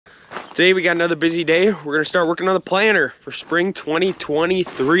Today we got another busy day. We're gonna start working on the planter for spring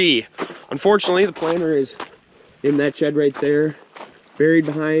 2023. Unfortunately, the planter is in that shed right there, buried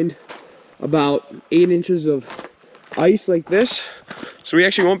behind about 8 inches of ice like this. So we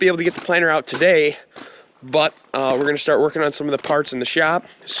actually won't be able to get the planter out today, but we're gonna start working on some of the parts in the shop.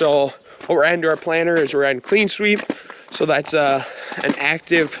 So what we're adding to our planter is we're adding CleanSweep. So that's an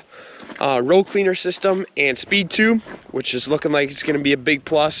active row cleaner system and SpeedTube, which is looking like it's going to be a big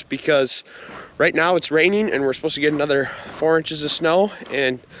plus because right now it's raining and we're supposed to get another 4 inches of snow,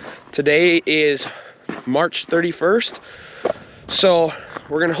 and today is March 31st. So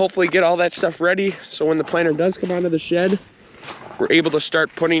we're going to hopefully get all that stuff ready so when the planter does come out of the shed, we're able to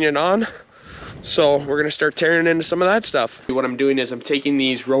start putting it on. So we're going to start tearing into some of that stuff. What I'm doing is I'm taking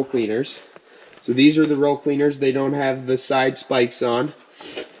these row cleaners. So these are the row cleaners. They don't have the side spikes on.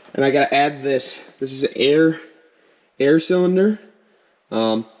 And I gotta add this. This is an air cylinder.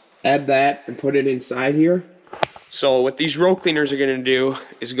 Add that and put it inside here. So what these row cleaners are gonna do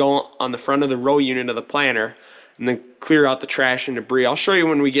is go on the front of the row unit of the planter and then clear out the trash and debris. I'll show you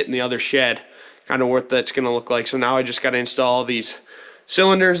when we get in the other shed kind of what that's gonna look like. So now I just gotta install these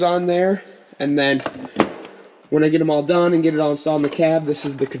cylinders on there, and then when I get them all done and get it all installed in the cab, this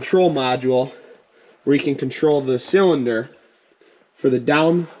is the control module where you can control the cylinder for the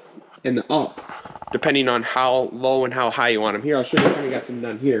down and the up, depending on how low and how high you want them. Here, I'll show you. I kind of got some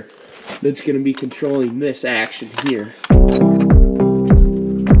done here. That's going to be controlling this action here.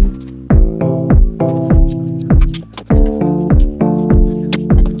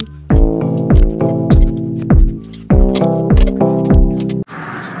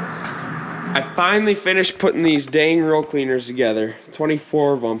 I finally finished putting these dang row cleaners together,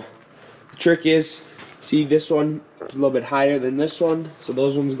 24 of them. The trick is, see, this one is a little bit higher than this one, so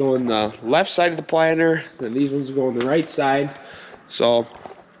those ones go on the left side of the planter, then these ones go on the right side. So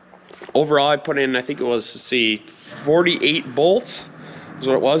overall I put in, I think it was, let's see, 48 bolts is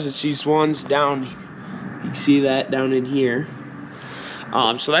what it was. It's these ones down, you can see that down in here.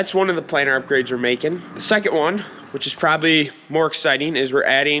 So that's one of the planter upgrades we're making. The second one, which is probably more exciting, is we're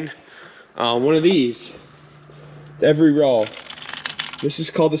adding one of these to every row. This is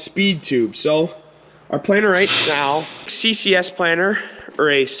called the SpeedTube. So our planter right now, CCS planter, or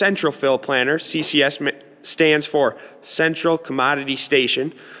a central fill planter. CCS stands for Central Commodity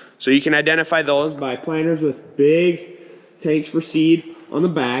Station. So you can identify those by planters with big tanks for seed on the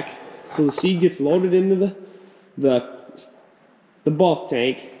back. So the seed gets loaded into the bulk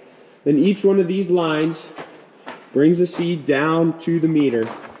tank. Then each one of these lines brings the seed down to the meter.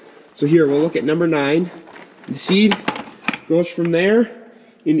 So here, we'll look at number 9. The seed goes from there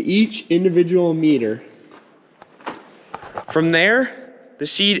in each individual meter. From there, the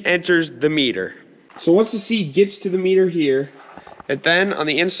seed enters the meter. So once the seed gets to the meter here, and then on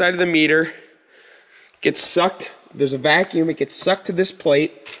the inside of the meter gets sucked, there's a vacuum, it gets sucked to this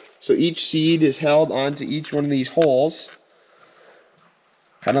plate, so each seed is held onto each one of these holes,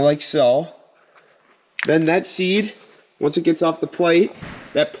 kind of like so. Then that seed, once it gets off the plate,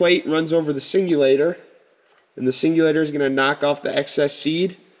 that plate runs over the singulator, and the singulator is going to knock off the excess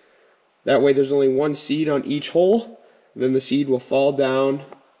seed. That way there's only one seed on each hole. Then the seed will fall down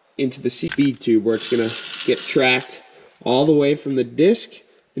into the SpeedTube, where it's going to get tracked all the way from the disc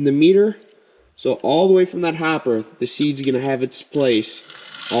in the meter. So all the way from that hopper, the seed's going to have its place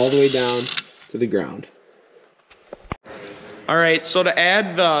all the way down to the ground. Alright, so to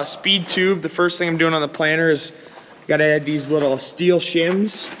add the SpeedTube, the first thing I'm doing on the planter is got to add these little steel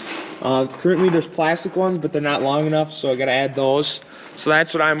shims. Currently there's plastic ones, but they're not long enough, so I got to add those. So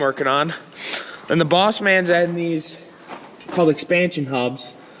that's what I'm working on. Then the boss man's adding these called expansion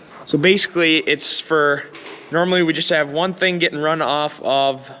hubs. So basically it's for, normally we just have one thing getting run off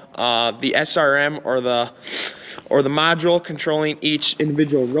of the SRM or the module controlling each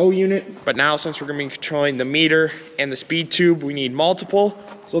individual row unit, but now since we're going to be controlling the meter and the SpeedTube, we need multiple.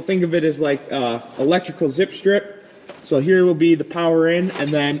 So think of it as like electrical zip strip. So here will be the power in, and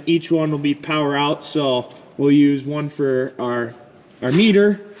then each one will be power out. So we'll use one for our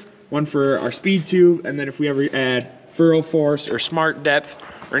meter, one for our SpeedTube, and then if we ever add furrow force or smart depth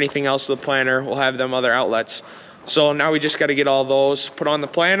or anything else to the planter, we'll have them other outlets. So now we just got to get all those put on the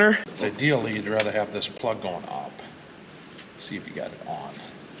planter. It's ideally you'd rather have this plug going up. See if you got it on.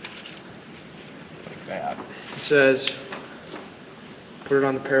 Like that. It says, put it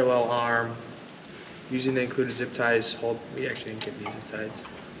on the parallel arm. Using the included zip ties, we actually didn't get these zip ties.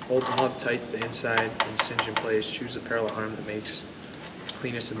 Hold the hub tight to the inside and cinch in place. Choose the parallel arm that makes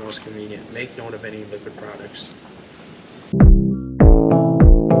cleanest and most convenient. Make note of any liquid products.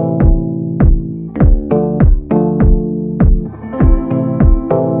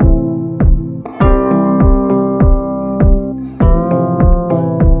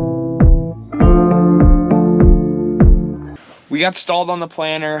 got stalled on the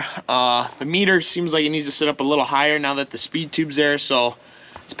planner. The meter seems like it needs to sit up a little higher now that the speed tube's there, so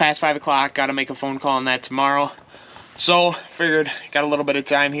it's past 5 o'clock. Got to make a phone call on that tomorrow. So figured, got a little bit of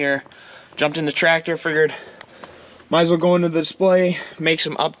time here. Jumped in the tractor, figured might as well go into the display, make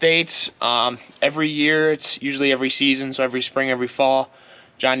some updates. Every year, it's usually every season, so every spring, every fall,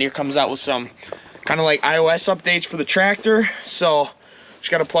 John Deere comes out with some kind of like iOS updates for the tractor. So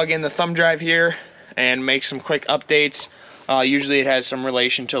just got to plug in the thumb drive here and make some quick updates. Usually it has some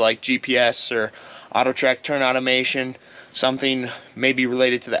relation to like GPS or auto track turn automation, something maybe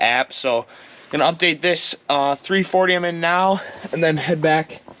related to the app. So gonna update this 340 I'm in now, and then head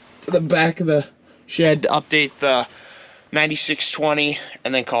back to the back of the shed to update the 9620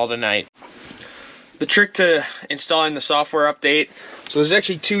 and then call it a night. The trick to installing the software update, so there's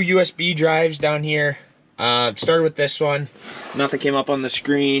actually 2 USB drives down here. Started with this one, nothing came up on the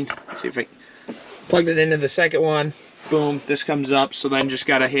screen. Let's see if I plugged it into the second one, boom, this comes up. So then just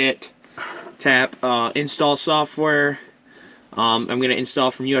gotta tap install software. I'm gonna install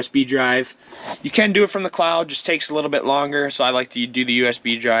from USB drive. You can do it from the cloud, just takes a little bit longer, so I like to do the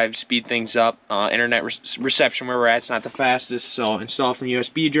USB drive, speed things up. Internet reception where we're at is not the fastest, so install from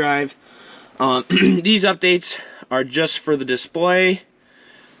USB drive. These updates are just for the display,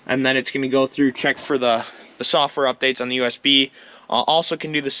 and then it's gonna go through, check for the software updates on the USB. Also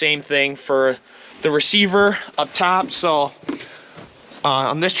can do the same thing for the receiver up top. So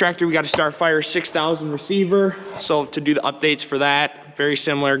on this tractor we got a Starfire 6000 receiver, so to do the updates for that, very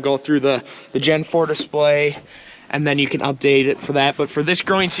similar, go through the Gen 4 display and then you can update it for that. But for this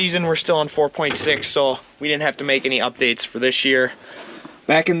growing season we're still on 4.6, so we didn't have to make any updates for this year.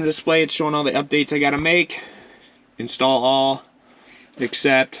 Back in the display it's showing all the updates I gotta make. Install all,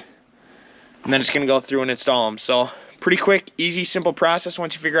 accept, and then it's gonna go through and install them. So pretty quick, easy, simple process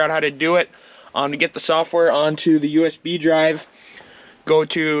once you figure out how to do it. To get the software onto the USB drive, go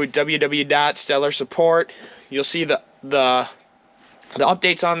to www.stellarsupport. You'll see the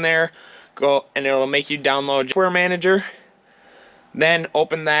updates on there. Go and it'll make you download Software Manager. Then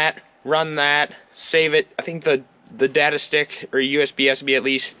open that, run that, save it. I think the data stick or USB has to be at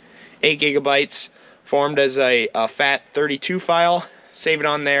least 8 gigabytes, formed as a FAT32 file. Save it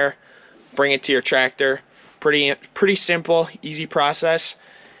on there, bring it to your tractor. Pretty simple, easy process,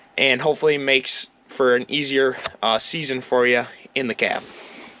 and hopefully makes for an easier season for you in the cab.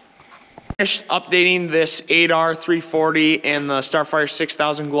 Finished updating this 8R 340 and the Starfire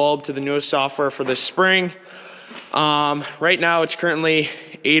 6000 Globe to the newest software for this spring. Right now it's currently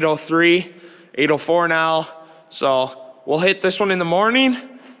 8:03, 8:04 now, so we'll hit this one in the morning,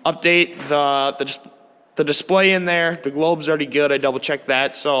 update the display in there. The globe's already good, I double checked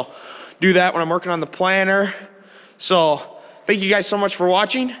that, so do that when I'm working on the planner. So thank you guys so much for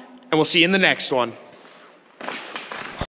watching, and we'll see you in the next one.